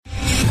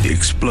The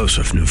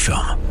explosive new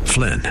film,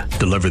 Flynn,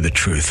 deliver the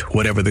truth,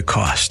 whatever the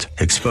cost,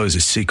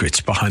 exposes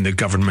secrets behind the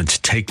government's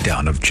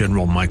takedown of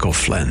General Michael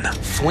Flynn.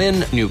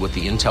 Flynn knew what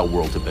the intel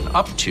world had been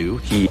up to.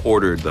 He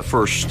ordered the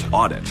first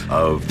audit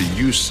of the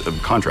use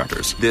of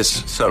contractors.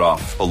 This set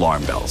off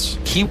alarm bells.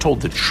 He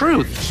told the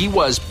truth. He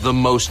was the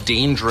most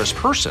dangerous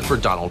person for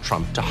Donald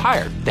Trump to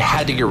hire. They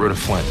had to get rid of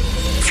Flynn.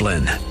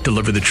 Flynn,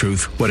 deliver the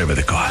truth, whatever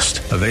the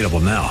cost. Available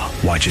now.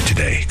 Watch it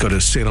today. Go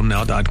to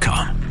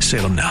salemnow.com.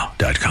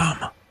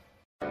 salemnow.com.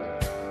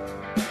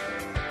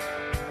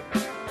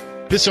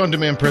 This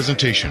on-demand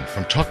presentation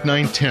from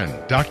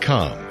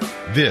Talk910.com.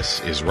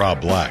 This is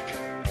Rob Black.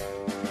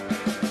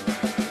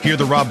 Hear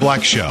The Rob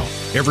Black Show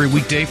every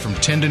weekday from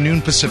 10 to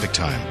noon Pacific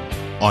Time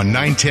on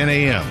 910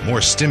 a.m.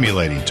 More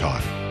stimulating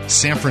talk.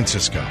 San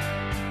Francisco.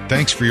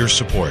 Thanks for your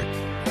support.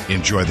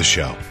 Enjoy the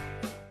show.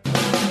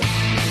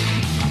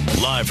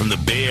 Live from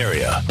the Bay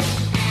Area.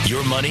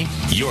 Your money,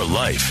 your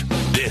life.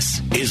 This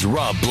is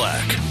Rob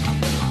Black.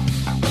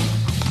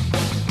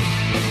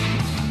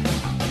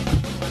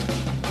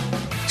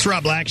 It's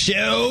Rob Black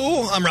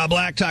Show. I'm Rob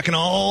Black, talking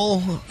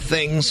all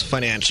things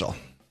financial.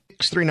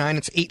 639,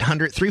 it's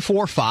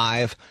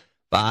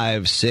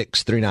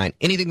 800-345-5639.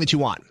 Anything that you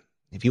want.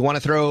 If you want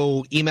to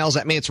throw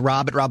emails at me, it's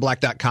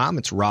rob@robblack.com.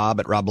 It's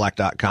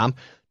rob@robblack.com.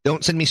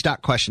 Don't send me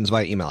stock questions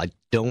via email. I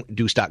don't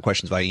do stock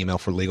questions via email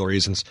for legal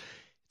reasons.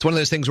 It's one of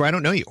those things where I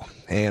don't know you,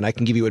 and I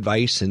can give you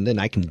advice, and then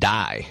I can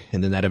die,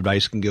 and then that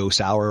advice can go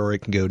sour, or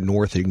it can go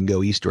north, or it can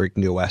go east, or it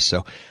can go west.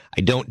 So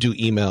I don't do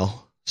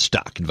email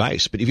stock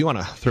advice. But if you want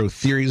to throw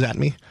theories at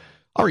me,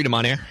 I'll read them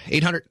on air.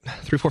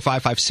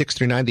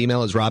 800-345-5639. The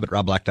email is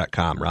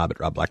rob@robblack.com.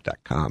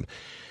 rob@robblack.com.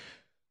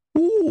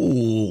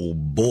 Ooh,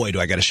 boy, do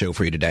I got a show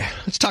for you today.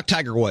 Let's talk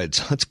Tiger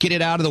Woods. Let's get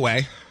it out of the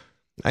way.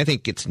 I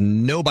think it's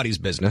nobody's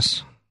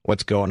business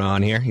what's going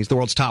on here. He's the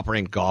world's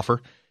top-ranked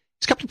golfer.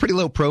 He's kept a pretty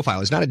low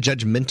profile. He's not a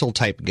judgmental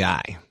type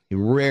guy. He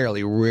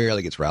rarely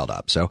gets riled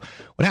up. So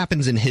what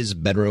happens in his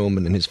bedroom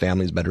and in his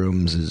family's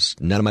bedrooms is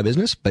none of my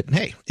business, but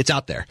hey, it's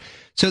out there.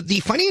 So the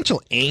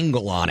financial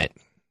angle on it,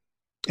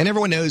 and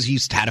everyone knows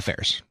he's had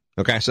affairs.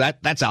 Okay, so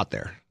that's out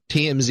there.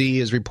 TMZ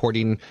is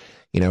reporting,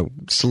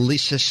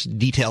 salacious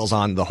details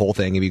on the whole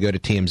thing. If you go to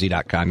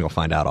TMZ.com, you'll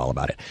find out all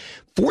about it.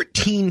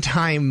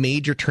 14-time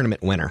major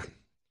tournament winner.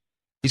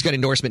 He's got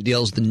endorsement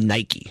deals with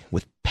Nike,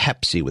 with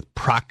Pepsi, with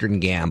Procter &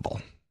 Gamble,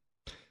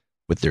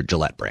 with their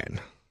Gillette brand.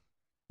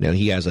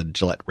 He has a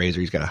Gillette razor.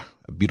 He's got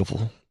a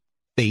beautiful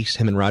face,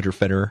 him and Roger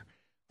Federer.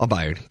 I'll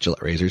buy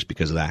Gillette razors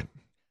because of that.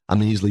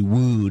 I'm easily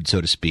wooed, so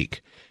to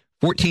speak.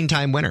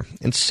 14-time winner.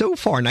 And so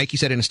far, Nike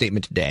said in a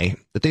statement today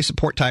that they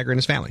support Tiger and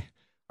his family.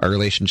 Our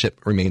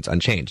relationship remains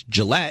unchanged.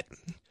 Gillette,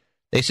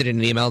 they said in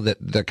an email that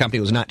the company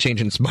was not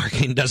changing its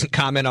marketing, doesn't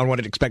comment on what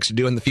it expects to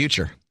do in the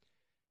future.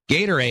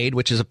 Gatorade,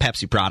 which is a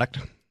Pepsi product,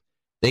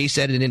 they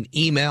said in an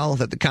email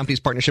that the company's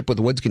partnership with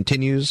Woods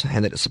continues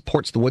and that it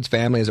supports the Woods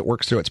family as it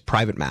works through its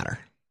private matter.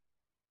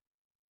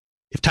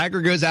 If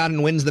Tiger goes out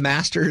and wins the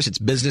Masters, it's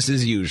business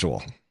as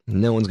usual.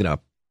 No one's going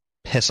to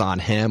piss on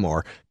him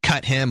or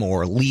cut him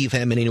or leave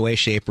him in any way,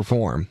 shape, or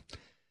form.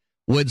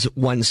 Woods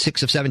won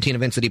 6 of 17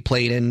 events that he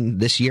played in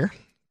this year.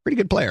 Pretty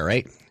good player,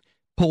 right?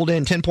 Pulled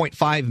in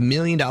 $10.5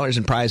 million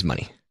in prize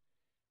money.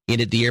 He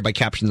ended the year by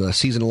capturing the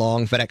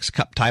season-long FedEx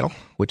Cup title,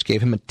 which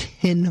gave him a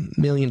 $10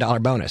 million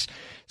bonus.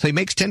 So he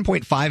makes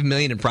 $10.5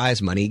 million in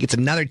prize money. He gets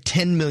another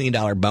 $10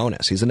 million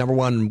bonus. He's the number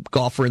one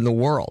golfer in the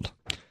world.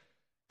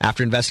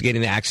 After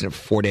investigating the accident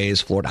for 4 days,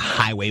 Florida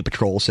Highway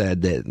Patrol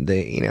said that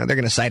they're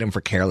going to cite him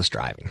for careless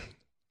driving.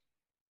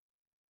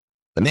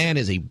 The man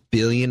is $1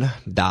 billion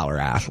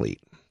athlete.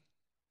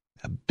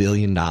 $1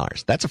 billion.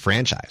 That's a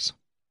franchise.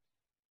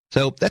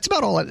 So that's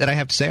about all that I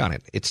have to say on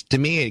it. It's, to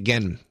me,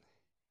 again,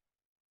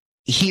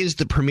 he is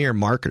the premier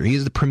marketer. He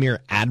is the premier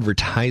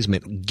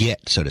advertisement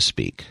get, so to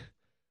speak.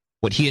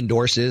 What he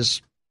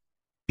endorses,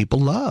 people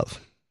love.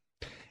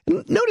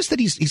 And notice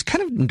that he's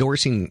kind of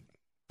endorsing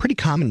pretty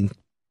common,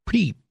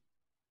 pretty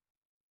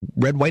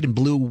red, white, and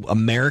blue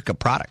America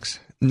products.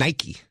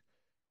 Nike,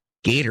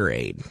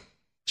 Gatorade,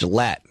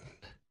 Gillette.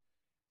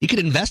 You could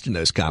invest in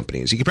those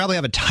companies. You could probably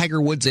have a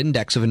Tiger Woods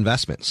index of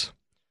investments.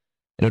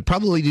 And it would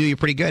probably do you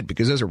pretty good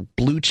because those are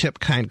blue chip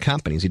kind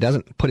companies. He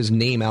doesn't put his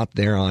name out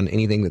there on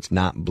anything that's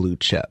not blue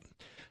chip.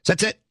 So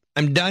that's it.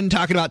 I'm done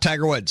talking about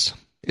Tiger Woods.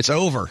 It's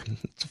over.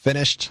 It's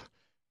finished.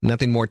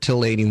 Nothing more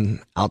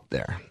titillating out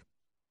there.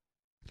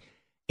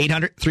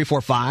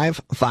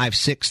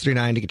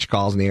 800-345-5639 to get your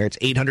calls in the air. It's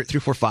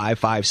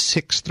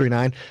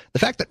 800-345-5639. The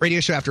fact that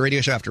radio show after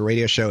radio show after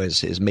radio show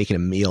is making a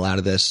meal out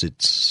of this,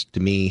 it's, to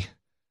me,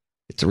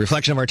 it's a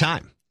reflection of our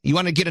time. You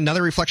want to get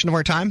another reflection of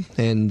our time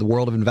in the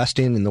world of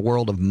investing, in the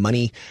world of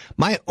money?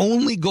 My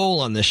only goal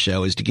on this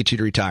show is to get you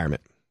to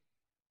retirement.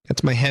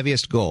 That's my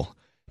heaviest goal,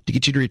 to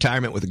get you to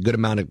retirement with a good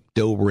amount of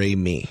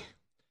do-re-mi.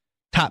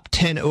 Top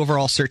 10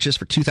 overall searches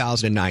for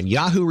 2009.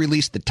 Yahoo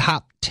released the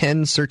top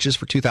 10 searches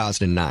for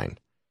 2009.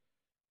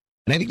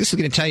 And I think this is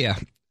going to tell you,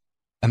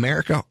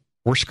 America,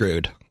 we're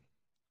screwed.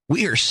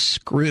 We are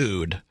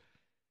screwed.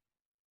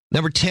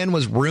 Number 10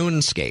 was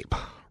RuneScape.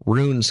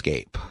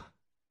 RuneScape.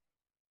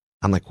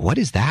 I'm like, what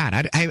is that?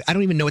 I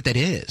don't even know what that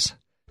is.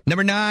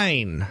 Number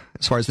 9,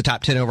 as far as the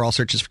top 10 overall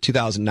searches for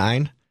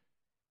 2009,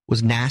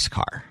 was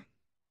NASCAR.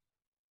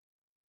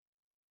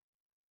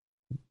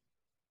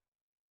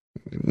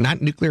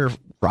 Not nuclear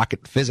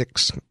rocket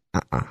physics.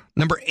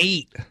 Number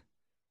 8,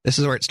 this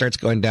is where it starts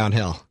going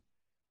downhill.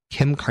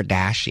 Kim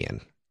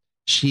Kardashian.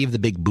 She of the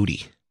big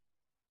booty.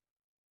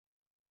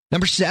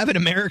 Number 7,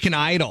 American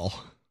Idol.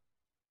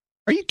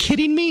 Are you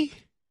kidding me?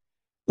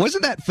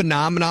 Wasn't that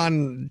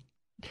phenomenon...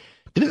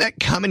 Didn't that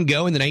come and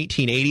go in the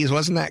 1980s?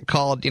 Wasn't that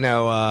called,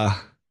 karaoke?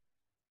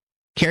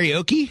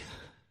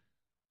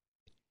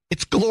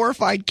 It's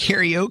glorified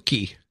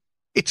karaoke.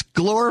 It's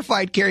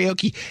glorified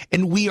karaoke.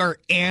 And we are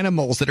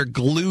animals that are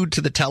glued to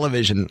the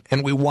television,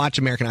 and we watch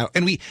American Idol.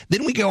 And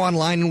then we go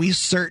online and we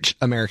search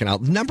American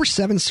Idol. Number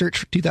 7 search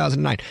for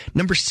 2009.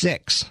 Number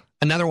 6,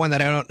 another one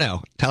that I don't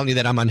know. Telling you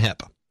that I'm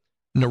unhip.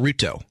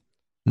 Naruto.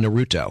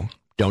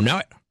 Don't know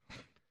it.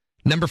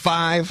 Number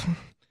 5,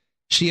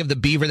 she of the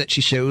beaver that she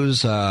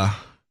shows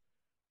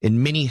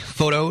in many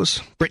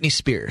photos, Britney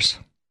Spears.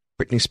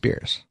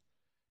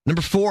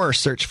 Number 4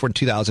 search for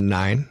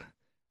 2009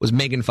 was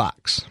Megan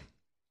Fox.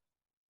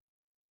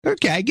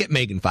 Okay, I get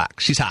Megan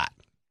Fox. She's hot.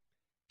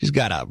 She's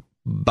got a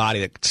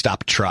body that could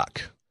stop a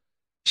truck.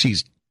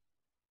 She's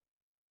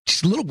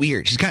a little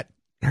weird. She's got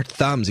her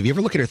thumbs. If you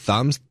ever look at her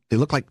thumbs, they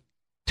look like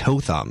toe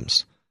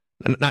thumbs.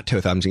 Not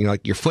toe thumbs,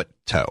 like your foot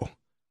toe.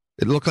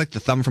 It look like the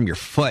thumb from your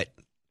foot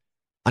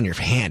on your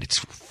hand. It's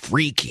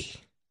freaky.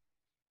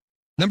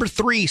 Number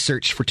 3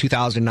 search for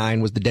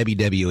 2009 was the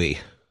WWE.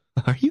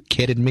 Are you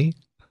kidding me?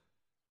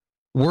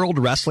 World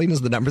Wrestling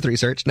is the number 3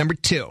 search. Number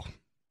 2,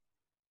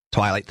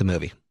 Twilight the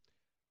movie.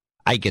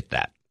 I get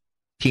that.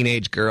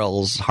 Teenage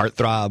girls,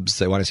 heartthrobs,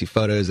 they want to see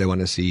photos, they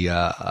want to see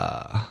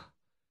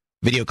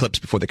video clips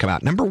before they come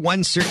out. Number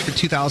 1 search for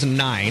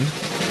 2009.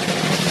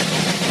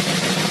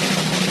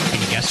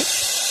 Can you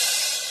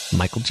guess it?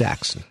 Michael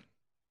Jackson.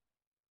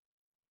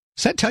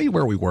 Does that tell you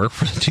where we were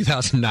for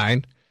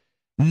 2009?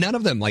 None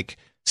of them, like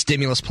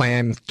stimulus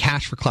plan,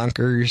 cash for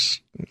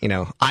clunkers,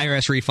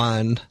 IRS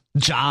refund,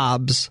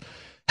 jobs,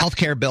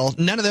 healthcare bill.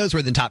 None of those were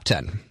in the top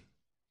 10.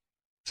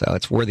 So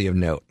it's worthy of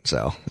note.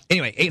 So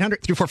anyway,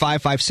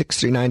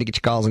 800-345-5639 to get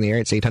your calls in the air.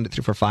 It's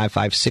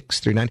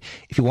 800-345-5639.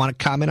 If you want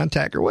to comment on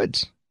Tiger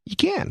Woods, you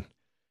can. If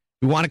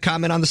you want to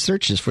comment on the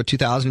searches for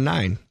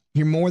 2009,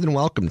 you're more than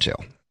welcome to.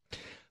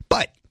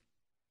 But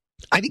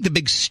I think the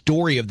big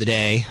story of the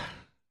day,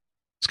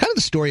 it's kind of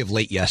the story of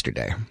late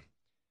yesterday.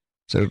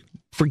 So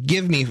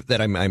forgive me that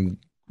I'm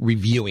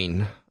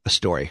reviewing a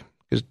story,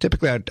 because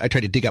typically I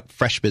try to dig up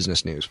fresh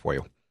business news for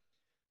you.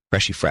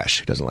 Freshy fresh.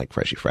 Who doesn't like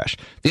freshy fresh?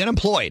 The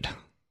unemployed.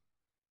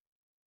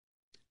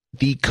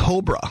 The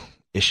COBRA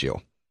issue.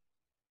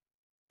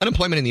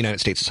 Unemployment in the United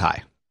States is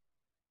high.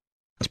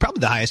 It's probably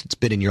the highest it's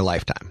been in your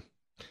lifetime.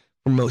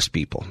 For most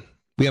people.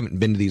 We haven't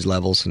been to these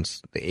levels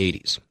since the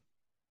 80s.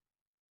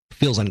 It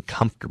feels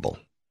uncomfortable.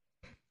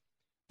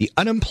 The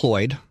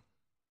unemployed,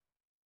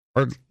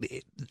 or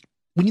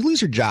when you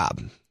lose your job,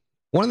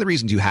 one of the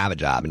reasons you have a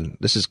job, and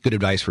this is good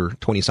advice for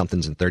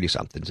 20-somethings and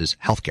 30-somethings, is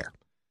healthcare.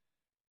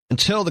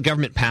 Until the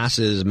government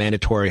passes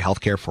mandatory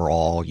healthcare for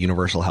all,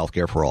 universal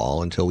healthcare for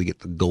all, until we get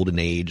the golden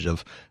age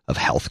of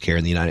healthcare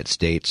in the United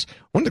States,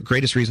 one of the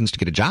greatest reasons to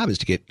get a job is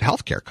to get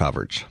healthcare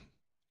coverage.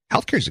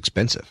 Healthcare is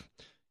expensive.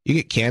 You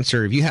get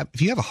cancer. If you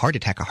have a heart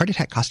attack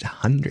costs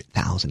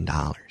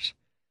 $100,000.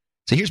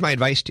 So here's my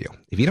advice to you.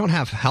 If you don't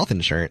have health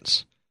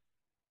insurance,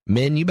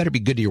 men, you better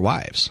be good to your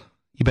wives.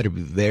 You better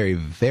be very,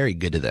 very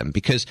good to them.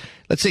 Because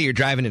let's say you're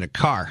driving in a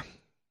car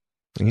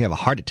and you have a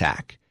heart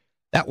attack.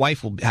 That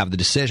wife will have the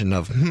decision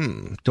of,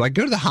 do I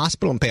go to the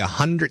hospital and pay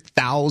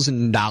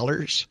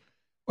 $100,000,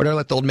 or do I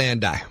let the old man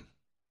die?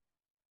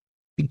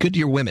 Be good to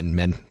your women,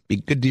 men. Be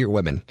good to your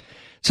women.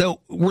 So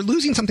we're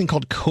losing something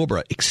called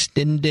COBRA,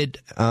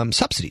 extended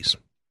subsidies.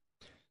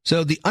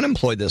 So the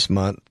unemployed this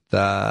month,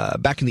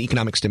 back in the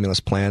economic stimulus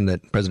plan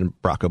that President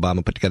Barack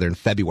Obama put together in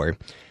February,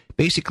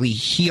 basically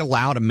he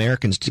allowed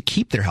Americans to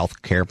keep their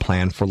health care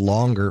plan for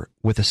longer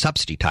with a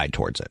subsidy tied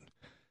towards it.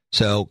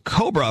 So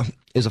COBRA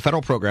is a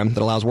federal program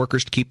that allows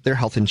workers to keep their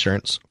health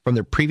insurance from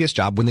their previous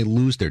job when they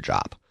lose their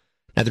job.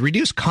 Now, the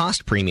reduced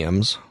cost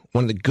premiums,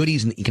 one of the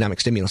goodies in the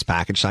economic stimulus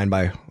package signed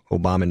by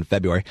Obama in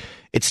February,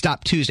 it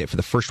stopped Tuesday for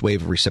the first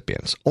wave of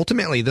recipients.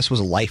 Ultimately, this was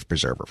a life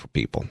preserver for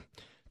people.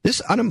 This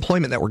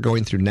unemployment that we're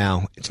going through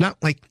now, it's not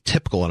like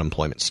typical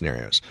unemployment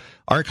scenarios.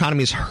 Our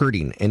economy is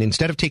hurting, and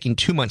instead of taking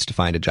 2 months to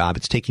find a job,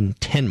 it's taking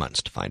 10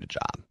 months to find a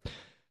job.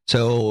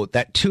 So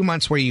that 2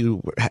 months where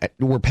you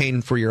were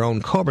paying for your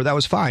own COBRA, that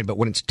was fine. But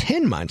when it's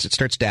 10 months, it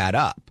starts to add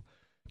up.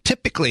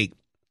 Typically,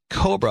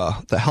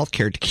 COBRA, the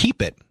healthcare, to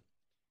keep it,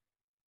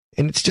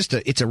 and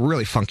it's a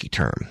really funky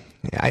term.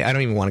 I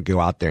don't even want to go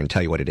out there and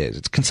tell you what it is.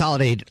 It's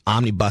Consolidated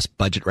Omnibus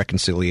Budget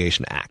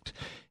Reconciliation Act.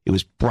 It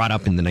was brought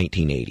up in the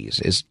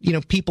 1980s. Is,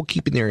 people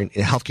keeping their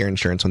healthcare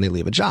insurance when they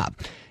leave a job.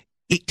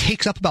 It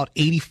takes up about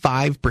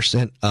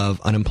 85%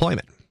 of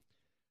unemployment.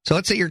 So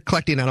let's say you're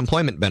collecting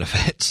unemployment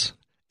benefits.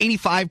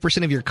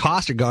 85% of your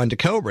costs are going to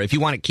COBRA if you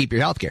want to keep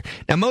your health care.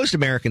 Now, most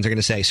Americans are going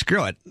to say,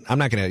 screw it. I'm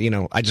not going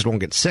to, I just won't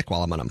get sick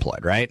while I'm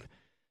unemployed, right?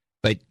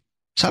 But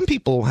some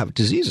people have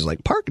diseases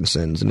like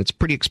Parkinson's, and it's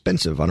pretty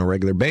expensive on a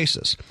regular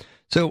basis.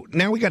 So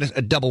now we got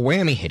a double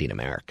whammy hitting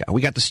America.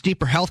 We got the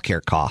steeper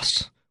healthcare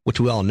costs, which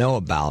we all know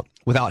about,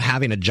 without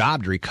having a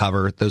job to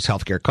recover those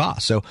healthcare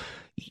costs. So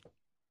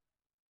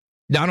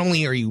not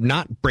only are you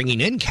not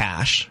bringing in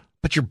cash,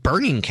 but you're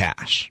burning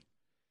cash.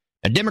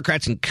 Now,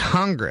 Democrats in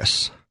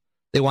Congress,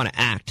 they want to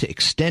act to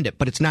extend it,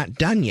 but it's not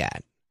done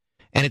yet.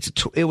 And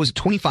it was a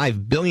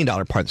 $25 billion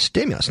part of the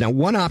stimulus. Now,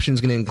 one option is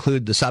going to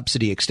include the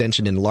subsidy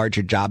extension in the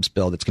larger jobs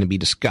bill that's going to be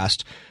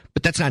discussed,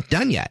 but that's not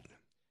done yet.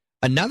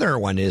 Another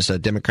one is a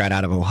Democrat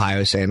out of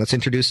Ohio saying, let's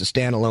introduce a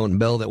standalone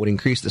bill that would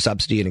increase the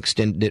subsidy and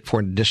extend it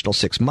for an additional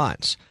 6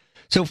 months.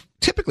 So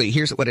typically,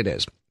 here's what it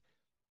is.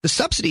 The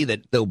subsidy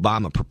that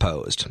Obama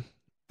proposed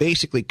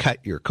basically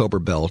cut your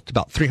COBRA bill to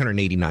about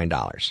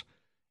 $389.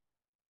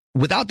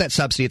 Without that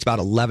subsidy, it's about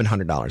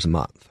 $1,100 a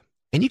month.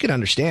 And you can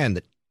understand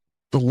that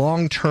the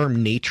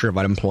long-term nature of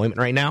unemployment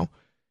right now,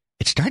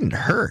 it's starting to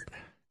hurt.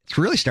 It's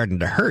really starting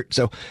to hurt.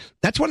 So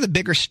that's one of the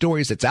bigger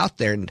stories that's out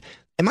there. And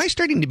am I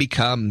starting to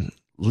become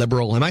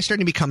liberal? Am I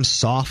starting to become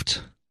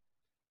soft?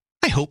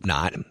 I hope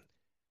not.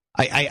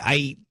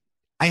 I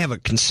have a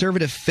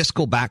conservative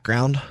fiscal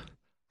background.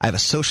 I have a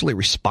socially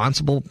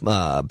responsible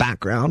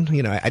background.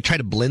 I try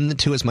to blend the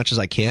two as much as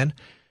I can.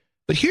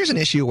 But here's an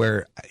issue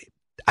where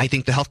I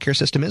think the healthcare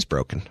system is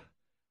broken.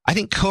 I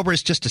think COBRA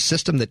is just a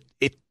system that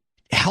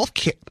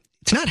healthcare.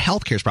 It's not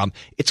healthcare's problem.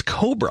 It's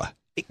COBRA.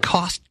 It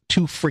costs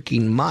too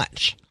freaking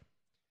much.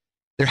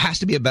 There has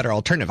to be a better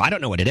alternative. I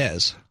don't know what it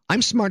is.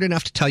 I'm smart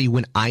enough to tell you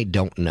when I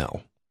don't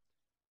know.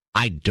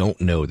 I don't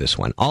know this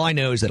one. All I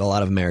know is that a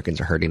lot of Americans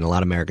are hurting. A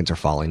lot of Americans are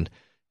falling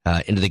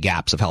into the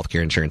gaps of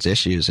healthcare insurance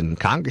issues, and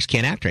Congress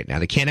can't act right now.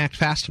 They can't act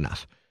fast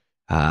enough.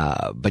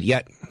 But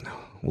yet,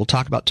 we'll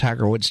talk about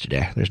Tiger Woods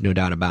today. There's no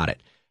doubt about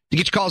it. To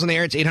get your calls on the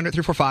air, it's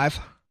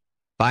 800-345-5639.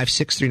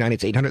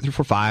 It's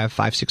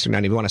 800-345-5639.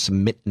 If you want to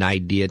submit an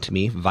idea to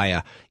me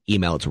via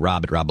email, it's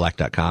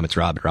rob@robblack.com. It's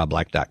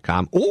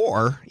rob@robblack.com.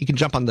 Or you can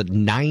jump on the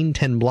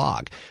 910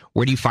 blog.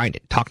 Where do you find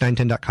it?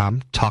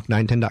 Talk910.com,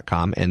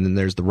 talk910.com. And then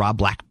there's the Rob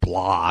Black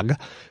blog,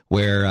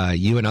 where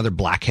you and other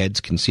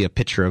blackheads can see a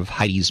picture of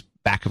Heidi's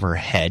back of her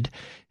head,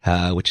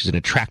 which is an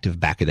attractive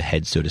back of the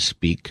head, so to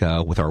speak,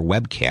 with our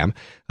webcam.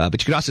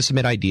 But you can also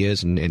submit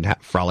ideas and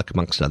frolic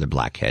amongst other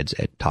blackheads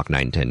at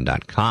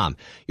talk910.com.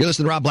 You're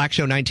listening to the Rob Black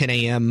Show, 910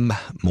 a.m.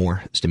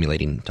 More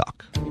stimulating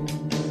talk.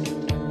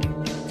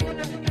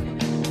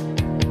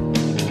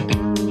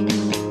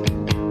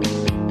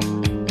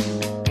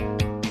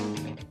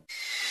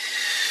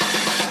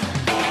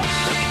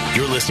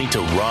 You're listening to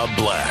Rob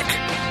Black,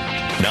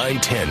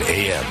 910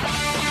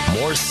 a.m.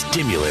 More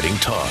stimulating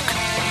talk.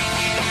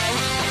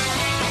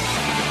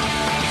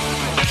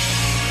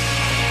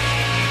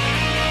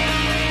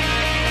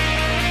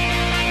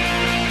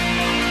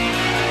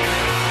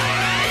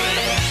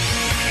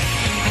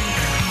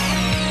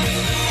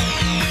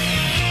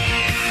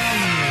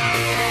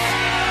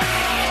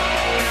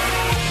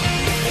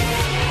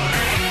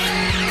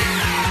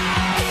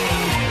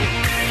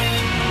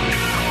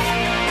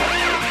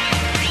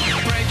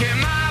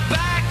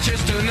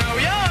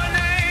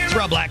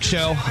 Rob Black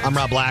Show. I'm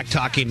Rob Black,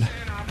 talking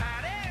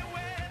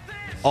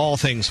all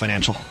things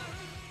financial.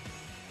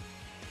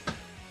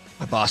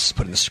 My boss is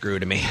putting the screw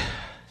to me.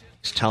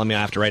 He's telling me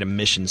I have to write a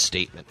mission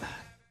statement.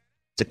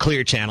 It's a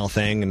Clear Channel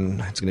thing, and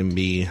it's going to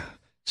be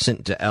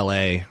sent to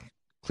L.A.,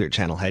 Clear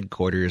Channel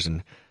headquarters,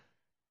 and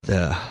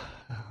the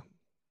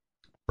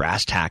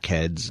brass tack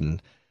heads, and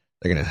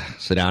they're going to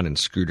sit down and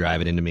screw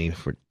drive it into me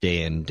for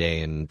day in, day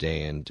in,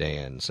 day in, day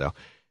in. So,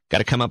 got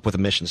to come up with a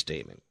mission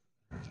statement.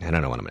 I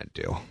don't know what I'm going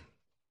to do.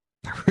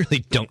 I really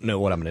don't know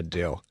what I'm going to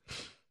do.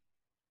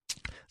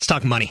 Let's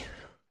talk money.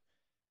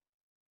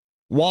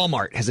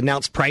 Walmart has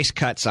announced price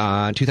cuts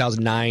on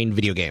 2009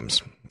 video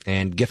games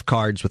and gift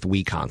cards with the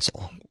Wii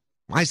console.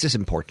 Why is this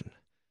important?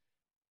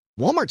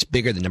 Walmart's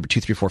bigger than number 2,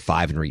 3, 4,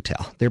 5 in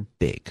retail. They're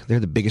big. They're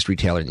the biggest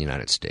retailer in the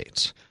United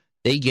States.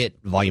 They get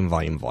volume.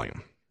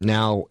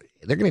 Now,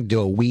 they're going to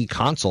do a Wii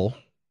console,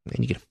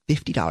 and you get a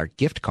 $50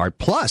 gift card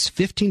plus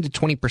 15 to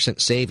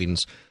 20%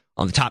 savings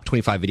on the top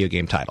 25 video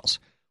game titles.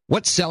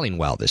 What's selling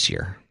well this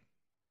year?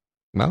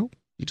 Well,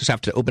 you just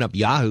have to open up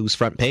Yahoo's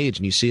front page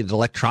and you see that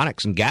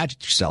electronics and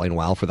gadgets are selling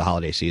well for the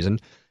holiday season,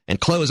 and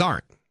clothes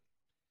aren't.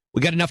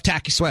 We got enough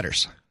tacky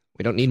sweaters.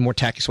 We don't need more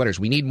tacky sweaters.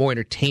 We need more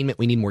entertainment.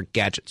 We need more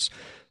gadgets.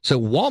 So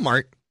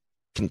Walmart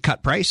can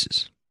cut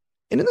prices.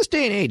 And in this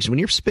day and age, when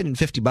you're spending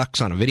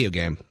 $50 on a video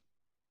game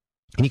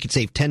and you can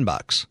save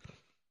 $10,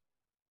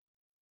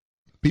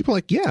 people are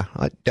like, yeah,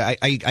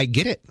 I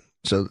get it.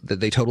 So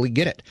they totally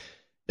get it.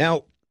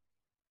 Now,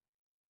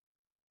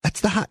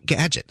 that's the hot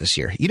gadget this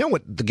year. You know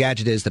what the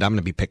gadget is that I'm going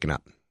to be picking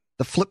up?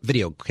 The Flip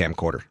video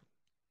camcorder.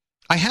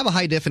 I have a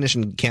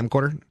high-definition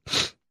camcorder,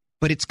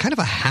 but it's kind of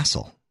a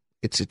hassle.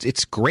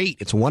 It's great.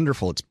 It's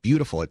wonderful. It's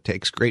beautiful. It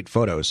takes great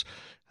photos,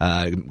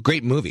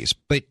 great movies.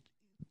 But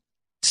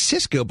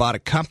Cisco bought a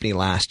company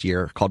last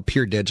year called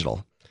Pure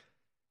Digital.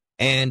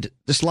 And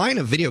this line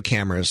of video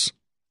cameras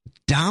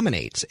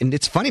dominates. And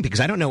it's funny because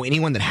I don't know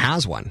anyone that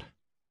has one.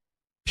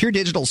 Pure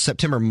Digital's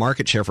September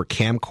market share for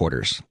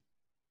camcorders,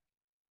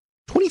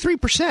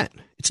 23%.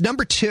 It's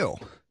number 2.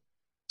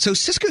 So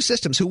Cisco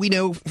Systems, who we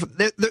know,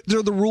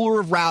 they're the ruler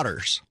of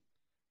routers.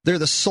 They're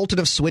the sultan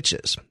of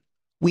switches.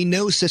 We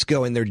know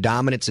Cisco and their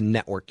dominance in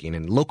networking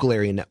and local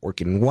area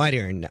networking and wide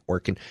area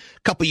networking.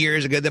 A couple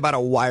years ago, they bought a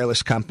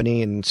wireless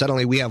company, and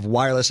suddenly we have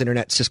wireless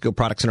internet Cisco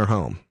products in our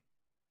home.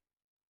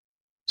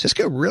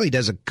 Cisco really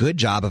does a good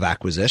job of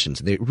acquisitions.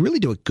 They really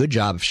do a good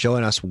job of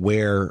showing us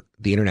where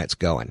the internet's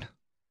going.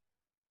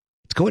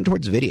 It's going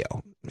towards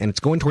video, and it's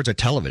going towards our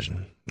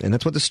television, and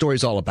that's what the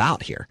story's all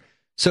about here.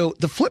 So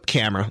the flip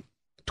camera,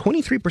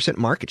 23%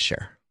 market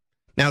share.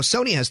 Now,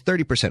 Sony has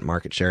 30%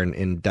 market share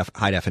in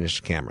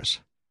high-definition cameras.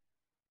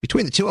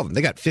 Between the two of them,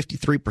 they got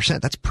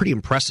 53%. That's pretty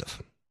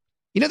impressive.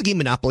 You know the game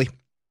Monopoly?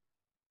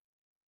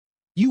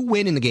 You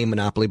win in the game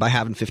Monopoly by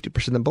having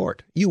 50% of the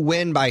board. You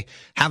win by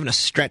having a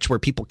stretch where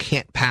people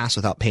can't pass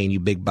without paying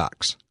you big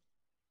bucks.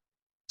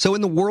 So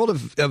in the world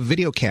of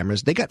video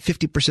cameras, they got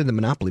 50% of the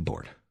Monopoly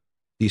board,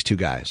 these two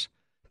guys.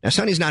 Now,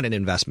 Sony's not an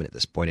investment at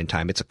this point in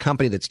time. It's a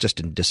company that's just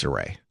in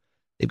disarray.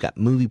 They've got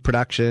movie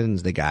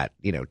productions. They got,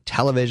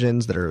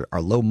 televisions that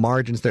are low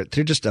margins. They're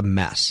just a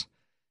mess.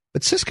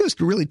 But Cisco's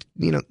really,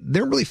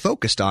 they're really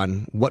focused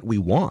on what we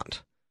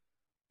want,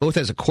 both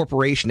as a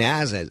corporation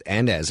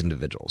and as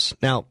individuals.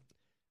 Now,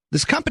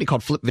 this company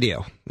called Flip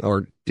Video,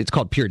 or it's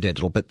called Pure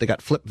Digital, but they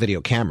got Flip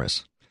Video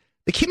cameras.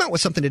 They came out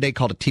with something today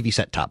called a TV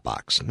set-top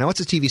box. Now,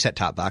 what's a TV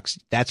set-top box?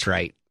 That's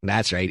right.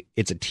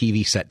 It's a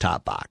TV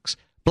set-top box.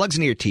 Plugs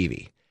into your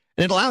TV.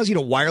 And it allows you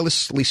to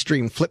wirelessly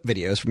stream Flip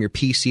videos from your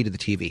PC to the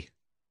TV.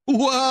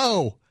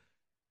 Whoa!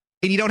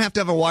 And you don't have to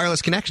have a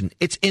wireless connection.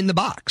 It's in the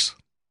box.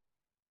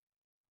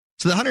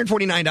 So the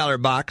 $149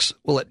 box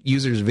will let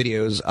users'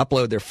 videos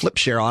upload their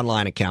FlipShare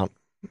online account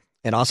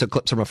and also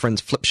clips from a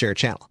friend's FlipShare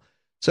channel.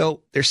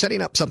 So they're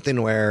setting up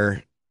something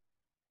where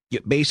you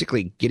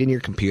basically get in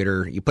your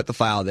computer, you put the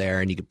file there,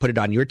 and you can put it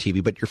on your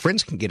TV, but your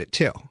friends can get it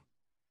too.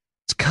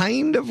 It's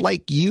kind of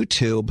like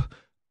YouTube,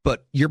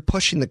 but you're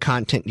pushing the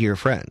content to your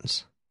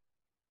friends,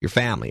 your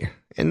family.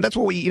 And that's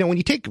what when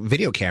you take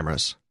video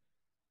cameras,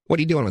 what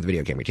are you doing with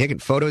video camera? You're taking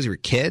photos of your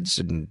kids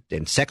and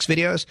sex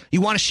videos.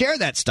 You want to share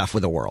that stuff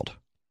with the world.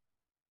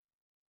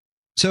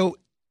 So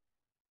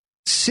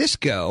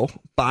Cisco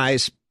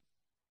buys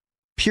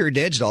Pure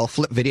Digital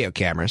Flip video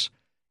cameras,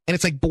 and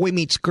it's like boy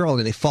meets girl,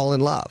 and they fall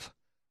in love.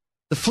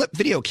 The Flip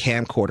video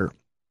camcorder,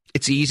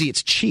 it's easy,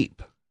 it's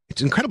cheap.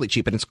 It's incredibly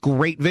cheap, and it's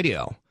great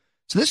video.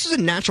 So this is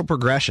a natural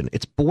progression.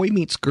 It's boy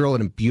meets girl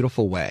in a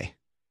beautiful way,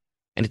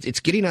 and it's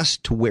getting us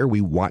to where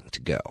we want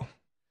to go.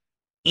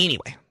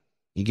 Anyway,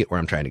 you get where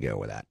I'm trying to go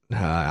with that.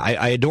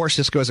 I adore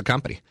Cisco as a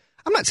company.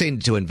 I'm not saying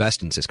to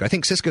invest in Cisco. I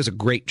think Cisco is a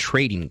great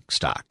trading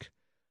stock.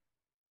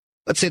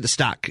 Let's say the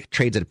stock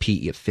trades at a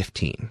PE of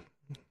 15,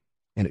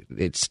 and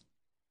it's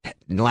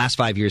in the last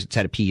 5 years it's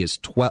had a PE as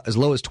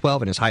low as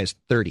 12 and as high as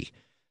 30.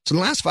 So in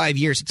the last 5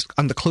 years, it's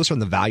closer on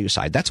the value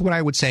side. That's what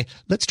I would say.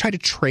 Let's try to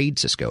trade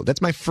Cisco.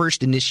 That's my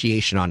first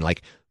initiation on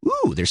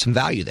there's some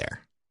value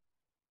there.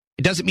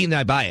 It doesn't mean that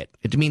I buy it.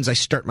 It means I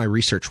start my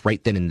research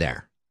right then and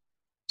there.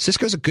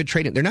 Cisco's a good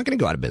trade. They're not going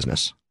to go out of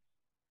business.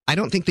 I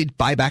don't think they'd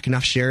buy back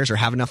enough shares or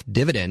have enough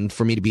dividend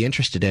for me to be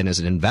interested in as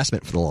an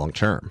investment for the long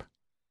term.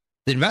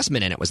 The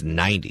investment in it was the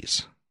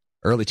 90s,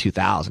 early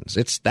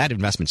 2000s. That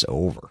investment's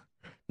over.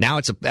 Now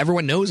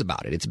everyone knows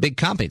about it. It's a big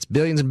company. It's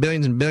billions and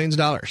billions and billions of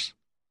dollars.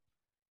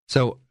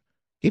 So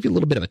give you a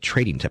little bit of a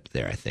trading tip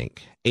there, I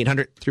think.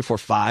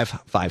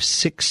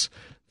 800-345-5639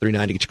 to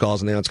get your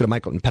calls. And then let's go to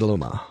Michael in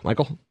Petaluma.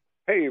 Michael?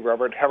 Hey,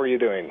 Robert. How are you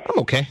doing? I'm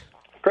okay.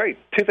 Great.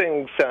 Two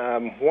things.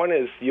 One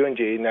is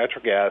UNG,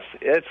 natural gas.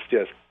 It's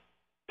just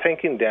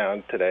tanking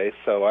down today,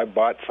 so I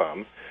bought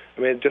some.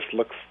 I mean, it just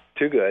looks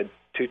too good,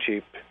 too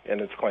cheap, and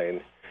it's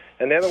clean.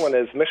 And the other one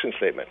is mission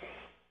statement.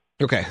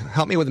 Okay.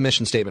 Help me with the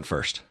mission statement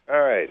first.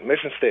 All right.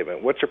 Mission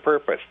statement. What's your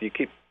purpose? You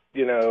keep,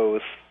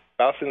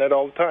 spousing it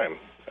all the time.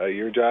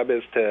 Your job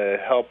is to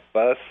help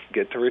us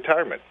get to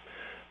retirement.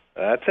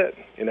 That's it.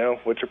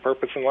 What's your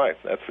purpose in life?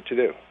 That's what you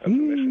do. That's the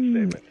mission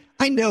statement.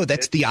 I know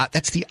that's the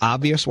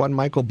obvious one,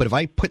 Michael, but if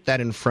I put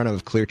that in front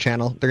of Clear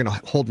Channel, they're going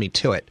to hold me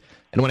to it.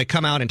 And when I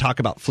come out and talk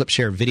about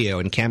FlipShare video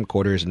and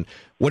camcorders and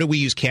what do we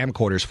use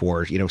camcorders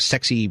for,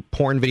 sexy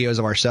porn videos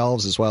of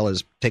ourselves as well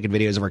as taking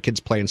videos of our kids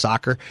playing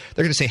soccer,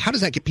 they're going to say, how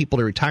does that get people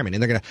to retirement?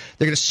 And they're going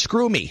to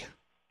screw me.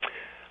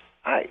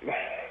 I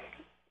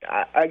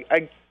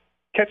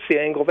catch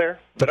the angle there,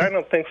 but I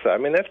don't think so. I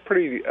mean, that's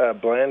pretty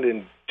bland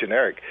and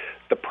generic.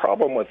 The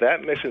problem with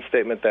that mission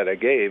statement that I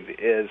gave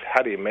is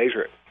how do you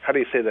measure it? How do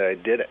you say that I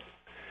did it?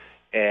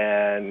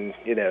 And,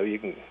 you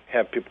can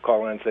have people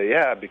call in and say,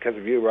 yeah, because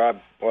of you,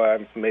 Rob,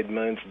 I've made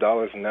millions of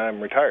dollars and now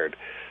I'm retired.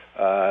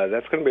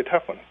 That's going to be a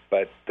tough one.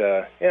 But,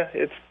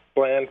 it's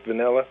bland,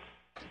 vanilla,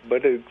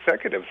 but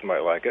executives might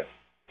like it.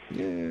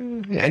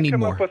 Yeah, I need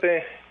more.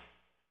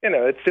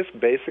 It's just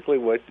basically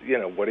what do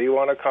you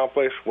want to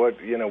accomplish?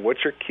 What's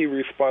your key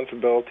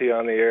responsibility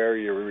on the air?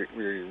 Your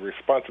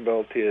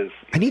responsibility is...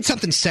 I need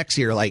something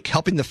sexier, like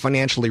helping the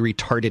financially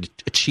retarded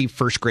achieve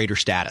first grader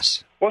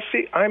status. Well,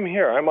 see, I'm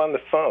here. I'm on the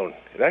phone.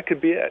 That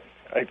could be it.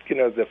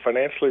 The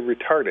financially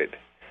retarded.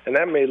 And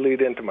that may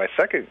lead into my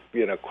second,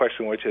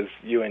 question, which is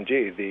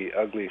UNG, the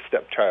ugly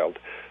stepchild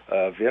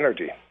of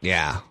energy.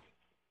 Yeah.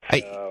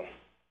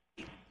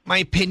 My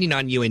opinion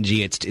on UNG,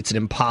 it's an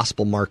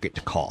impossible market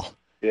to call.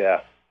 Yeah.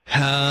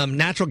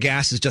 Natural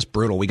gas is just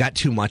brutal. We got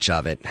too much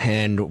of it,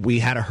 and we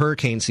had a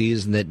hurricane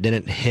season that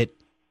didn't hit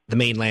the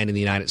mainland in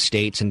the United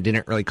States and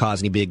didn't really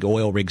cause any big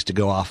oil rigs to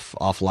go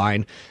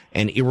offline.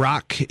 And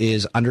Iraq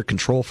is under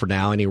control for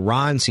now, and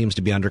Iran seems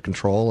to be under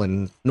control.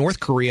 And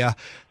North Korea,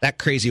 that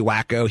crazy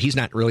wacko, he's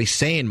not really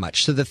saying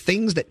much. So the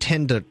things that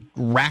tend to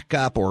rack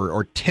up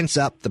or tense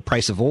up the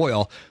price of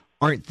oil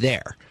aren't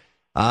there.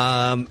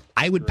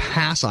 I would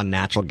pass on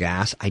natural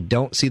gas. I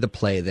don't see the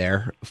play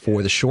there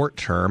for the short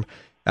term.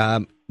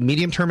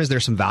 Medium term, is there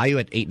some value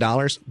at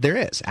 $8? There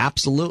is,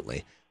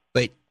 absolutely.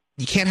 But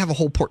you can't have a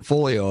whole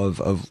portfolio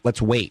of let's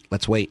wait.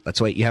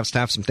 You have to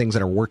have some things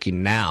that are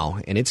working now,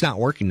 and it's not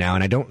working now,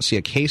 and I don't see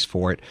a case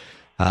for it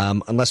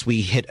unless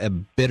we hit a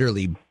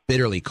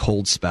bitterly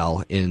cold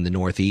spell in the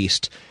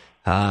Northeast.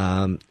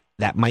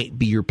 That might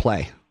be your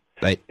play.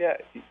 But yeah,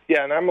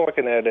 and I'm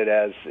looking at it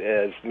as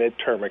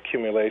midterm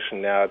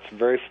accumulation now. It's a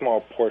very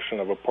small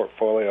portion of a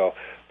portfolio.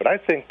 But I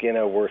think,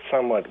 we're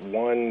somewhat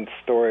one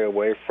story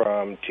away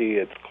from,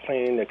 it's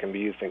clean, it can be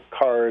used in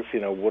cars.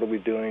 What are we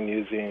doing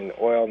using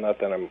oil? Not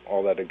that I'm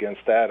all that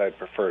against that. I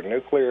prefer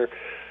nuclear.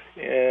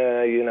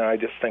 I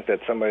just think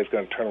that somebody's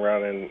going to turn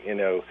around and,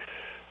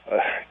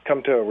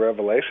 come to a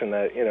revelation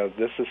that,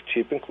 this is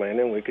cheap and clean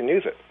and we can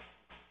use it.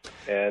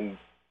 And,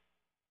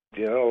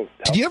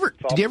 Did you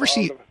ever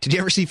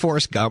see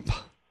Forrest Gump?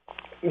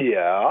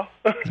 Yeah.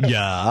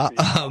 Yeah.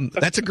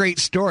 That's a great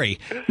story.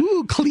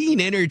 Ooh,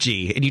 clean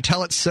energy. And you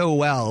tell it so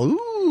well.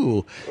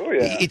 Ooh. Oh,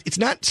 yeah. It's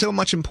not so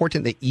much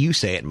important that you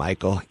say it,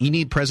 Michael. You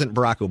need President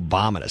Barack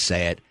Obama to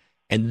say it.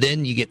 And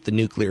then you get the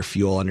nuclear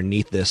fuel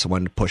underneath this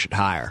one to push it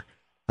higher.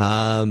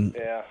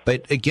 Yeah.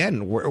 But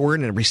again, we're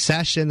in a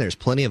recession. There's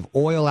plenty of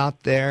oil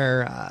out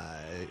there.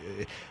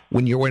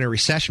 When you're in a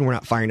recession, we're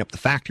not firing up the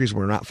factories.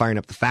 We're not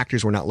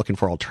looking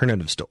for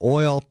alternatives to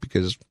oil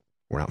because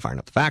we're not firing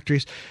up the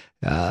factories.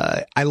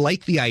 I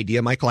like the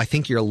idea, Michael. I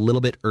think you're a little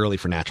bit early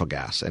for natural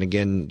gas. And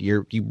again,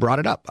 you brought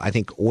it up. I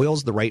think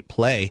oil's the right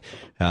play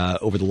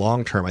over the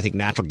long term. I think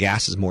natural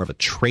gas is more of a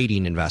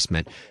trading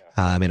investment.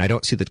 And I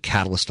don't see the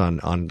catalyst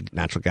on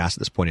natural gas at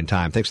this point in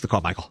time. Thanks for the call,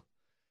 Michael.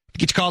 To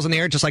get your calls on the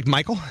air, just like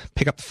Michael,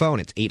 pick up the phone.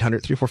 It's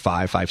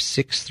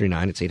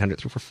 800-345-5639. It's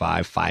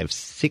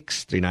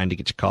 800-345-5639 to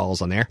get your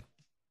calls on there.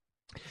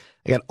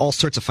 I got all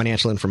sorts of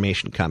financial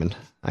information coming.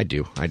 I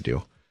do. I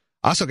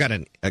also got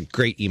a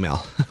great email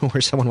where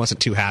someone wasn't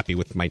too happy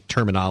with my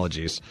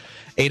terminologies.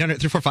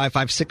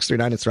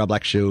 800-345-5639. It's the Rob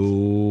Black Show,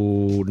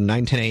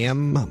 9:10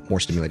 a.m.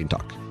 More stimulating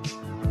talk.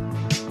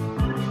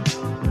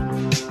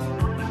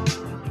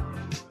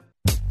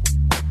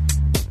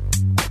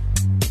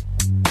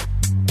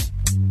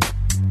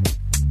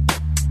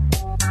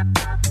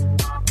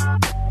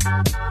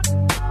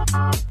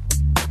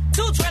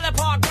 Two trailer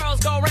park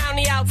girls go round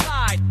the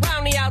outside,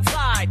 round the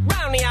outside,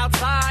 round the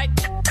outside.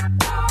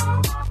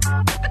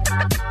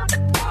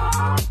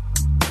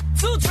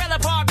 Two trailer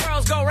park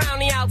girls go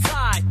round the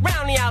outside,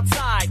 round the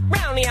outside,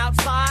 round the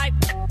outside.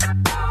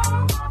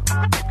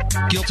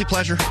 Guilty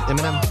pleasure,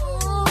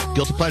 Eminem.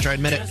 Guilty pleasure, I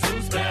admit it.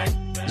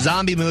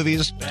 Zombie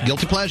movies,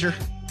 guilty pleasure.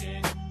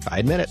 I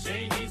admit it.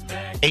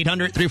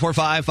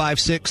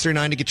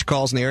 800-345-5639 to get your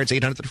calls on the air. It's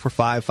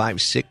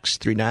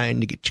 800-345-5639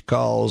 to get your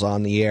calls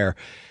on the air.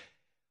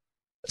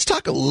 Let's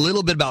talk a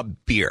little bit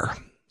about beer,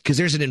 because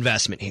there's an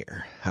investment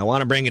here. I want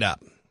to bring it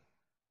up.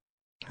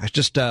 I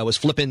just was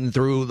flipping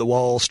through the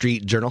Wall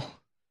Street Journal.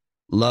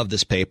 Love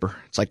this paper.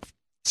 It's like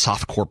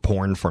softcore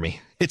porn for me.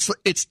 It's.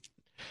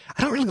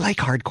 I don't really like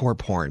hardcore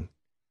porn.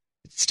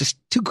 It's just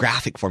too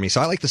graphic for me,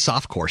 so I like the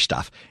softcore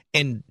stuff.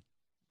 And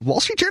Wall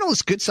Street Journal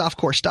is good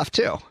softcore stuff,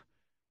 too.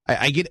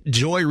 I get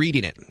joy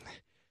reading it.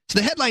 So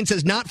the headline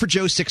says, not for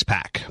Joe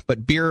Six-Pack,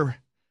 but beer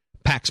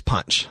packs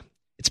punch.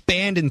 It's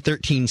banned in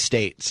 13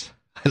 states.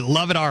 I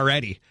love it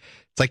already.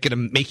 It's like going to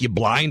make you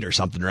blind or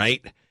something,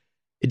 right?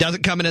 It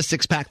doesn't come in a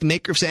six-pack. The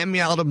maker of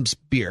Samuel Adams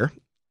beer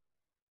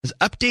has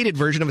an updated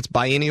version of its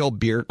biennial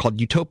beer called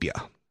Utopia.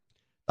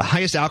 The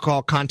highest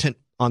alcohol content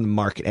on the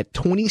market at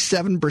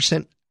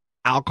 27%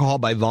 alcohol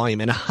by volume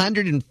and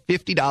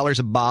 $150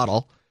 a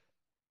bottle.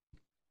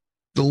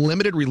 The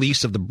limited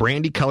release of the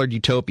brandy-colored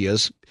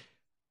Utopias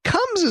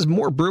comes as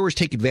more brewers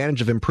take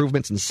advantage of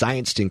improvements in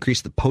science to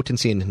increase the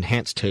potency and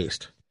enhance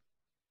taste.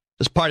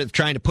 As part of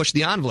trying to push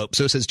the envelope,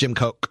 so says Jim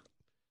Koch.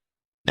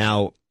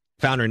 Now,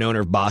 founder and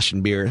owner of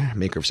Boston Beer,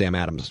 maker of Sam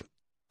Adams.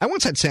 I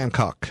once had Sam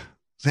Cook,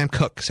 spelled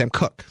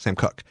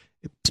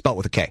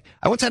with a K.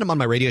 I once had him on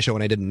my radio show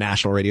when I did a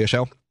national radio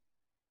show. It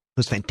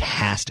was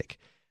fantastic.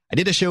 I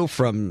did a show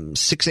from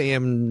 6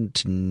 a.m.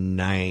 to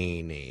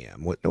 9 a.m.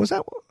 What was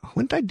that?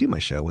 When did I do my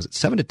show? Was it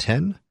 7 to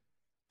 10?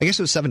 I guess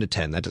it was 7 to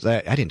 10. I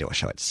didn't do a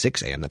show at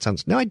 6 a.m.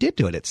 No, I did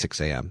do it at 6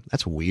 a.m.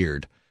 That's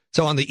weird.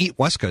 So on the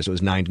West Coast, it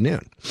was 9 to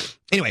noon.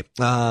 Anyway,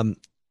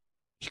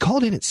 he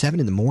called in at 7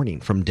 in the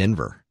morning from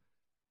Denver,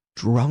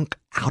 drunk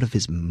out of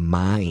his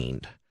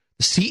mind.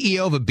 The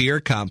CEO of a beer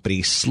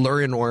company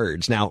slurring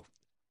words. Now,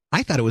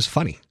 I thought it was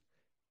funny.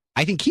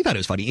 I think he thought it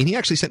was funny. And he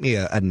actually sent me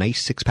a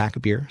nice 6-pack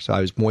of beer, so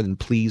I was more than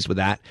pleased with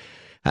that.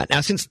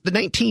 Now, since the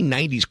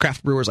 1990s,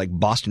 craft brewers like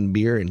Boston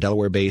Beer and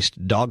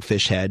Delaware-based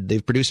Dogfish Head,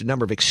 they've produced a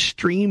number of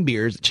extreme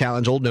beers that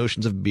challenge old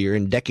notions of beer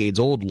and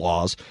decades-old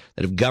laws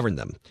that have governed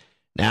them.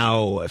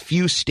 Now, a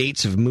few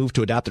states have moved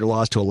to adopt their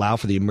laws to allow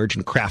for the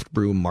emerging craft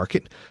brew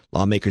market.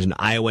 Lawmakers in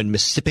Iowa and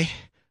Mississippi,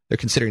 they're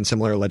considering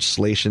similar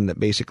legislation that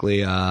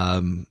basically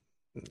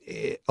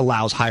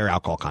allows higher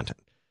alcohol content.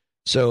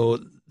 So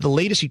the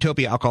latest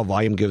Utopia alcohol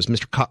volume gives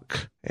Mr.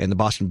 Koch and the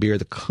Boston Beer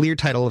the clear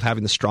title of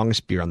having the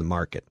strongest beer on the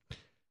market.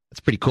 That's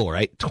pretty cool,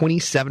 right?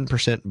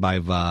 27% by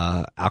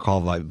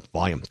alcohol by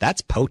volume.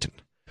 That's potent.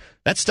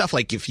 That's stuff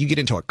like if you get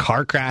into a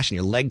car crash and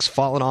your leg's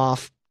falling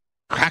off,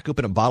 crack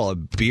open a bottle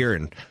of beer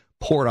and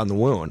pour it on the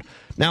wound.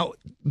 Now,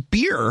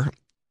 beer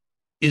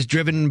is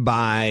driven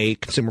by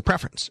consumer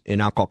preference in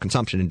alcohol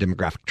consumption and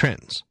demographic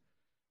trends.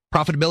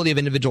 Profitability of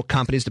individual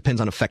companies depends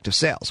on effective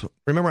sales.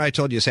 Remember I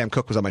told you Sam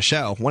Cooke was on my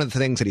show? One of the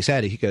things that he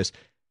said, he goes,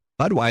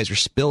 Budweiser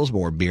spills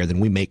more beer than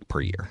we make per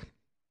year.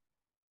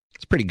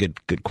 It's a pretty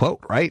good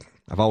quote, right?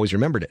 I've always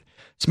remembered it.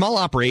 Small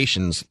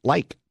operations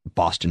like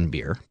Boston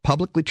Beer,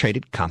 publicly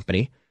traded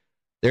company,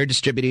 they're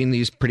distributing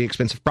these pretty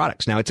expensive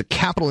products. Now, it's a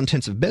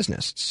capital-intensive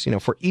business. It's,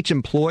 for each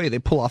employee, they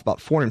pull off about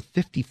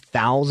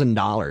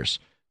 $450,000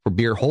 for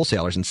beer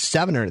wholesalers and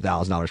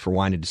 $700,000 for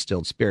wine and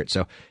distilled spirits.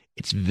 So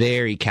it's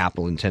very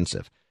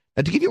capital-intensive.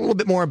 Now, to give you a little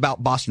bit more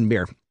about Boston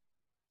Beer,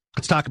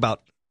 let's talk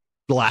about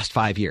the last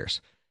 5 years.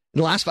 In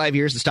the last 5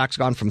 years, the stock's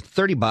gone from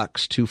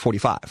 $30 to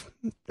 $45.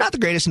 Not the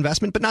greatest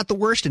investment, but not the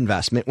worst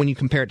investment when you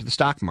compare it to the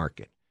stock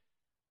market.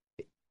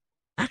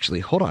 Actually,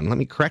 hold on. Let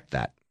me correct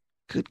that.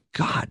 Good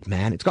God,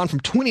 man. It's gone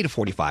from 20 to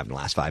 45 in the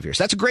last 5 years.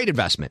 That's a great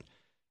investment.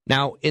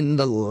 Now, in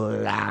the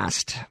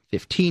last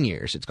 15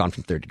 years, it's gone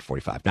from 30 to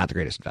 45. Not the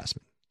greatest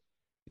investment.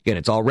 Again,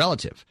 it's all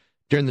relative.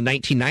 During the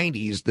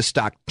 1990s, the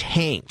stock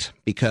tanked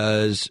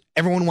because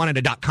everyone wanted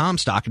a .com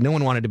stock and no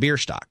one wanted a beer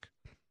stock.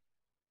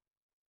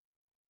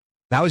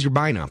 That was your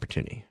buying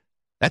opportunity.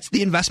 That's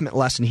the investment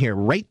lesson here.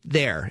 Right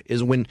there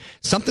is when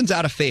something's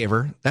out of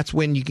favor, that's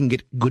when you can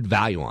get good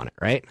value on it,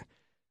 right?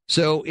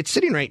 So it's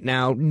sitting right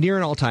now near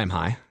an all-time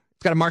high.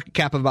 It's got a market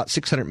cap of about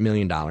 $600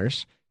 million.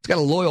 It's got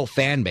a loyal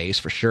fan base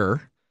for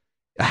sure.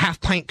 A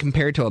half pint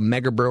compared to a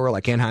mega brewer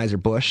like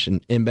Anheuser-Busch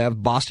and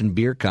InBev, Boston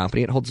Beer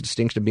Company. It holds the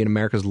distinction of being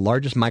America's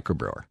largest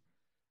microbrewer.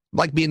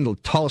 Like being the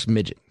tallest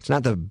midget. It's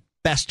not the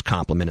best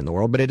compliment in the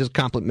world, but it is a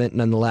compliment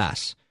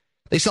nonetheless.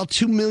 They sell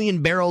 2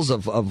 million barrels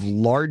of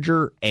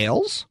larger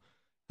ales.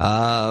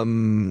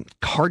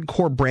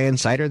 Hardcore brand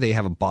cider. They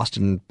have a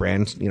Boston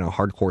brand,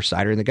 hardcore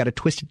cider, and they got a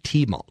Twisted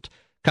Tea malt.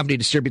 Company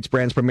distributes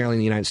brands primarily in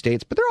the United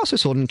States, but they're also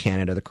sold in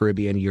Canada, the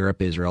Caribbean,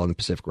 Europe, Israel, and the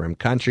Pacific Rim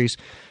countries.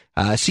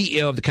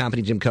 CEO of the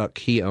company, Jim Koch,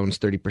 he owns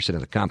 30%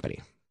 of the company.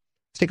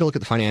 Let's take a look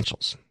at the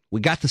financials.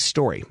 We got the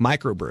story.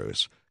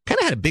 Microbrews kind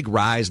of had a big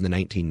rise in the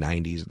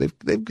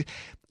 1990s.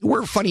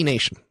 We're a funny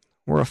nation.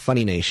 We're a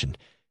funny nation.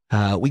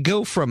 We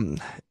go from,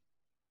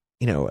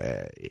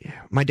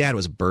 my dad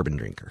was a bourbon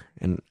drinker,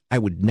 and I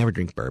would never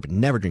drink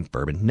bourbon.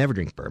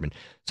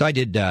 So I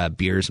did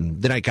beers,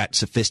 and then I got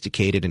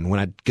sophisticated, and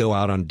when I'd go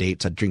out on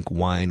dates, I'd drink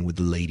wine with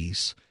the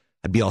ladies.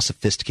 I'd be all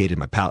sophisticated.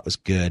 My palate was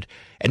good.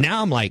 And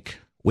now I'm like,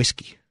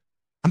 whiskey.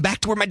 I'm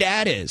back to where my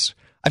dad is.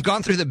 I've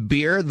gone through the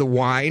beer, the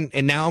wine,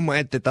 and now I'm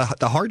at the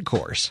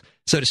hardcores,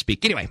 so to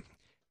speak. Anyway,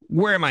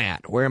 where am I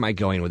at? Where am I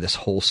going with this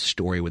whole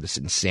story, with this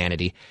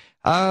insanity?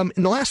 In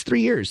the last 3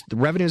 years, the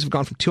revenues have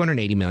gone from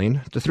 $280 million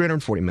to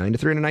 $340 million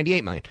to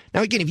 $398 million.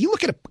 Now, again, if you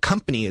look at a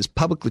company as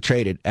publicly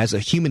traded as a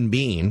human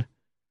being,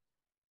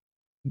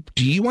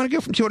 do you want to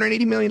go from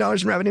 $280 million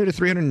in revenue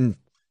to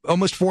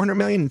almost $400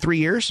 million in 3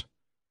 years?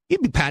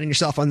 You'd be patting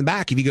yourself on the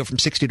back if you go from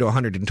 60 to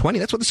 120.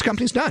 That's what this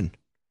company's done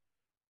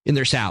in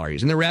their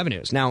salaries, in their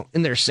revenues. Now,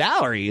 in their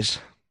salaries,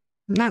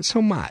 not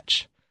so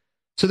much.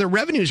 So their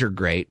revenues are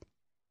great,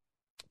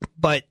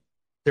 but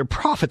their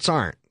profits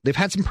aren't. They've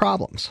had some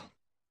problems.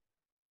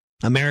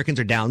 Americans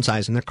are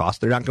downsizing their costs.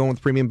 They're not going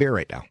with premium beer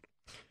right now.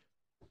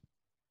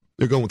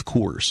 They're going with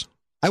Coors.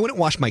 I wouldn't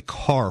wash my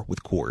car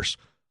with Coors.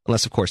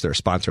 Unless, of course, they're a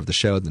sponsor of the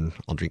show, then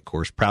I'll drink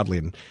Coors proudly,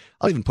 and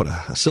I'll even put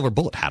a silver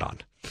bullet hat on.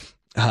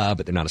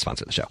 But they're not a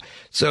sponsor of the show.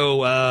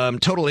 So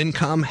total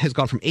income has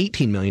gone from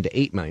 $18 million to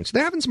 $8 million. So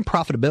they're having some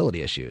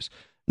profitability issues.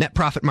 Net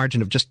profit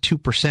margin of just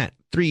 2%.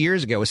 3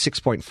 years ago was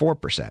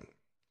 6.4%.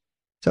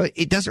 So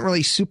it doesn't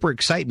really super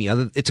excite me.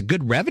 It's a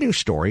good revenue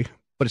story,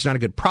 but it's not a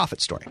good profit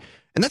story.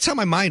 And that's how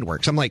my mind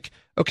works. I'm like,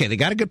 okay, they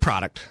got a good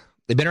product.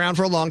 They've been around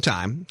for a long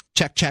time.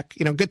 Check, check.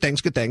 Good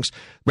things.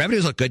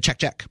 Revenues look good. Check,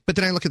 check. But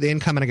then I look at the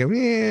income and I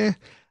go,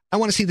 I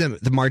want to see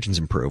the margins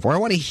improve. Or I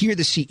want to hear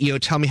the CEO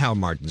tell me how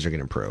margins are going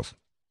to improve.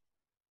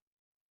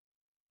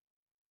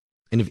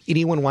 And if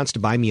anyone wants to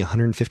buy me a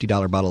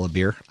 $150 bottle of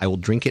beer, I will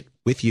drink it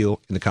with you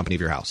in the company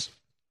of your house.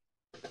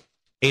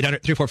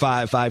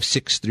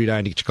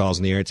 800-345-5639 to get your calls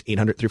in the air. It's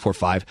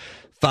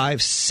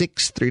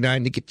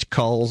 800-345-5639 to get your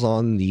calls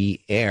on the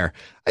air.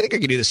 I think I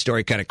can do this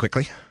story kind of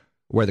quickly.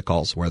 Where are the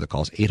calls?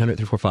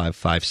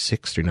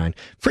 800-345-5639.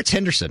 Fritz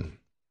Henderson.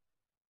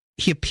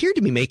 He appeared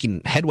to be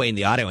making headway in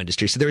the auto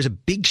industry, so there was a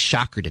big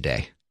shocker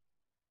today.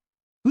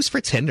 Who's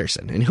Fritz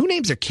Henderson? And who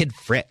names their kid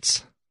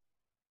Fritz?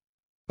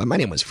 But my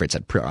name was Fritz.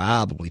 I'd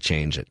probably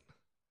change it.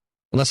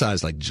 Unless I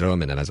was like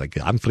German and I was like,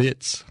 I'm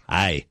Fritz.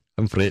 Hi,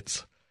 I'm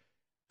Fritz.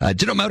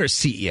 General Motors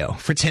CEO,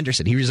 Fritz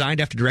Henderson. He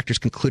resigned after directors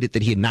concluded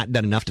that he had not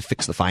done enough to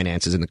fix the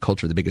finances and the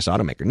culture of the biggest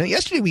automaker. Now,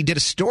 yesterday we did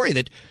a story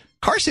that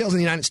car sales in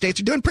the United States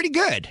are doing pretty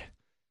good.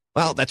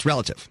 Well, that's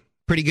relative.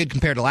 Pretty good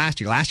compared to last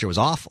year. Last year was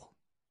awful.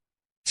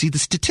 See, the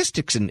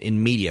statistics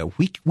in media,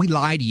 we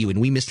lie to you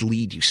and we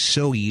mislead you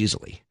so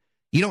easily.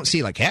 You don't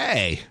see like,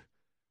 hey,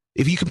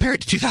 if you compare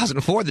it to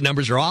 2004, the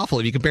numbers are awful.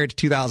 If you compare it to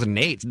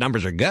 2008, the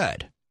numbers are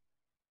good.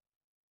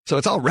 So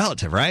it's all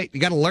relative, right? You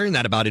got to learn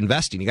that about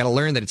investing. You got to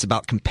learn that it's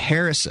about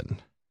comparison.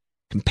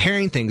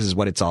 Comparing things is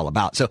what it's all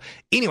about. So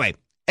anyway,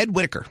 Ed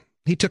Whitaker,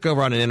 he took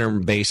over on an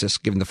interim basis,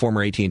 giving the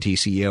former AT&T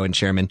CEO and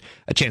chairman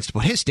a chance to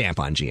put his stamp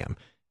on GM.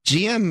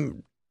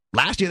 GM,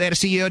 last year they had a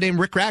CEO named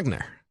Rick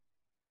Wagner.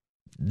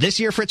 This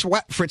year,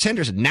 Fritz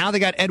Henderson. Now they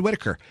got Ed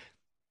Whitaker.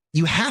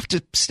 You have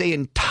to stay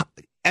in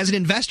as an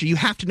investor, you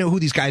have to know who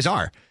these guys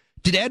are.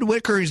 Did Ed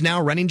Whitaker, who's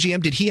now running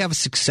GM, did he have a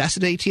success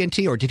at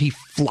AT&T or did he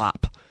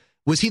flop?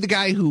 Was he the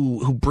guy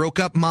who broke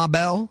up Ma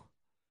Bell?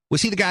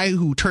 Was he the guy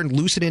who turned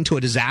Lucid into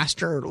a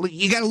disaster?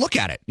 You got to look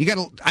at it.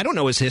 I don't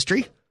know his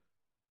history.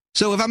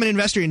 So if I'm an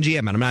investor in GM,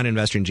 and I'm not an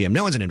investor in GM,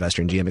 no one's an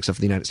investor in GM except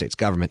for the United States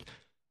government.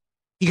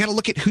 You got to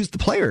look at who's the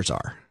players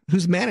are,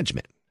 who's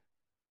management.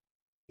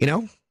 You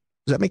know, does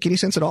that make any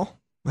sense at all?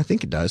 I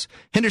think it does.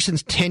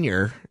 Henderson's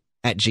tenure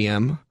at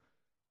GM,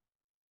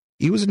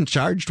 he was in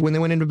charge when they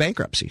went into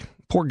bankruptcy.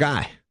 Poor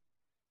guy.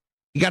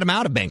 He got him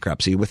out of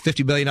bankruptcy with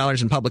 $50 billion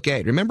in public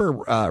aid. Remember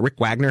Rick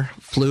Wagner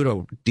flew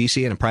to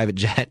D.C. in a private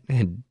jet,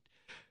 and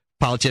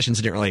politicians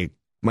didn't really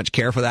much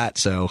care for that,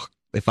 so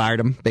they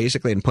fired him,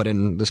 basically, and put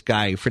in this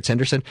guy, Fritz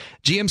Henderson.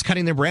 GM's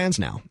cutting their brands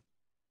now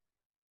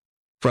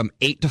from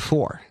 8 to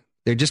 4.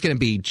 They're just going to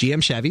be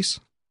GM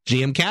Chevys,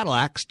 GM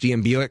Cadillacs,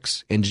 GM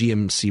Buicks, and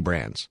GMC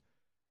brands.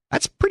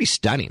 That's pretty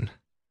stunning.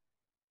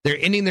 They're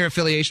ending their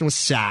affiliation with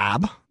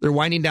Saab. They're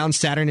winding down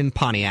Saturn and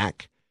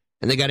Pontiac.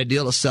 And they got a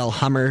deal to sell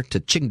Hummer to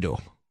Chengdu,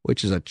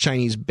 which is a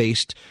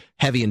Chinese-based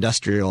heavy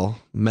industrial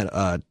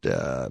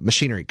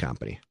machinery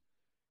company.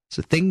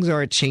 So things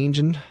are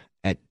changing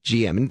at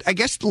GM. And I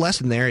guess the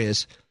lesson there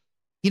is,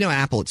 you know,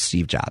 Apple, it's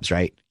Steve Jobs,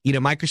 right? You know,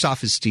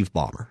 Microsoft is Steve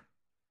Ballmer.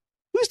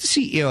 Who's the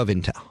CEO of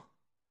Intel?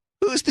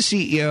 Who's the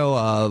CEO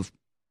of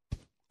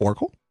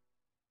Oracle?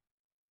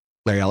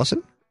 Larry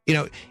Ellison? You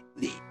know,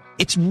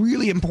 it's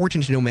really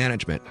important to know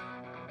management.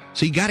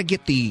 So you have to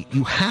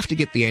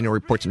get the annual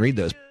reports and read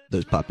those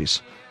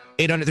puppies.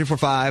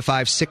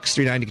 800-345-5639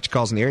 to get your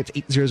calls in the air. It's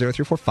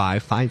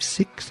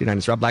 800-345-5639.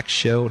 It's Rob Black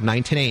Show,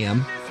 9-10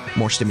 a.m.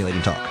 More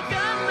stimulating talk.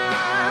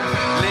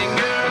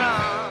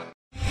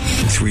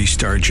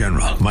 3-star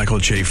General Michael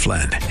J.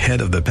 Flynn,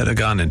 head of the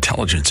Pentagon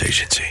Intelligence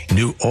Agency,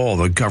 knew all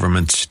the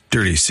government's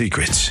dirty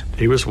secrets.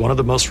 He was one of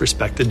the most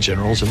respected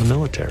generals in the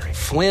military.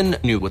 Flynn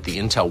knew what the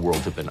intel world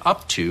had been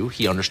up to.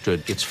 He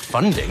understood its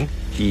funding.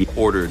 He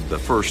ordered the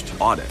first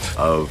audit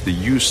of the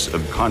use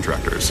of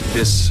contractors.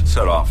 This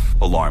set off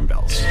alarm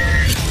bells.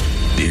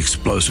 The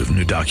explosive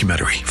new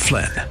documentary,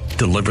 Flynn,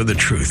 Deliver the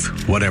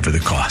Truth, Whatever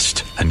the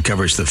Cost,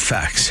 uncovers the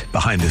facts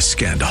behind this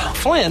scandal.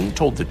 Flynn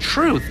told the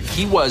truth.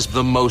 He was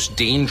the most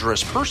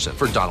dangerous person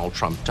for Donald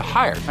Trump to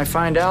hire. I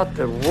find out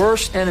the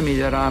worst enemy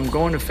that I'm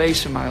going to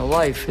face in my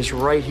life is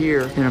right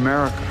here in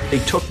America. They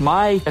took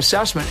my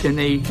assessment and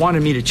they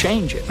wanted me to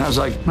change it. And I was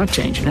like, I'm not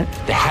changing it.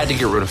 They had to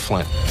get rid of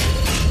Flynn.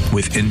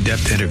 With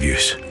in-depth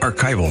interviews,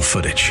 archival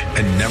footage,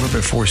 and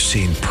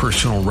never-before-seen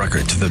personal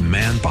records of the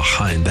man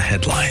behind the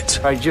headlines.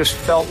 I just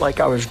felt like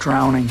I was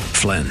drowning.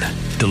 Flynn,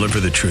 Deliver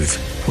the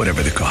Truth,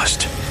 Whatever the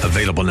Cost.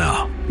 Available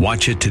now.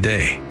 Watch it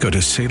today. Go to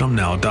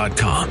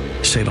salemnow.com.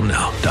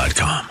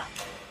 salemnow.com.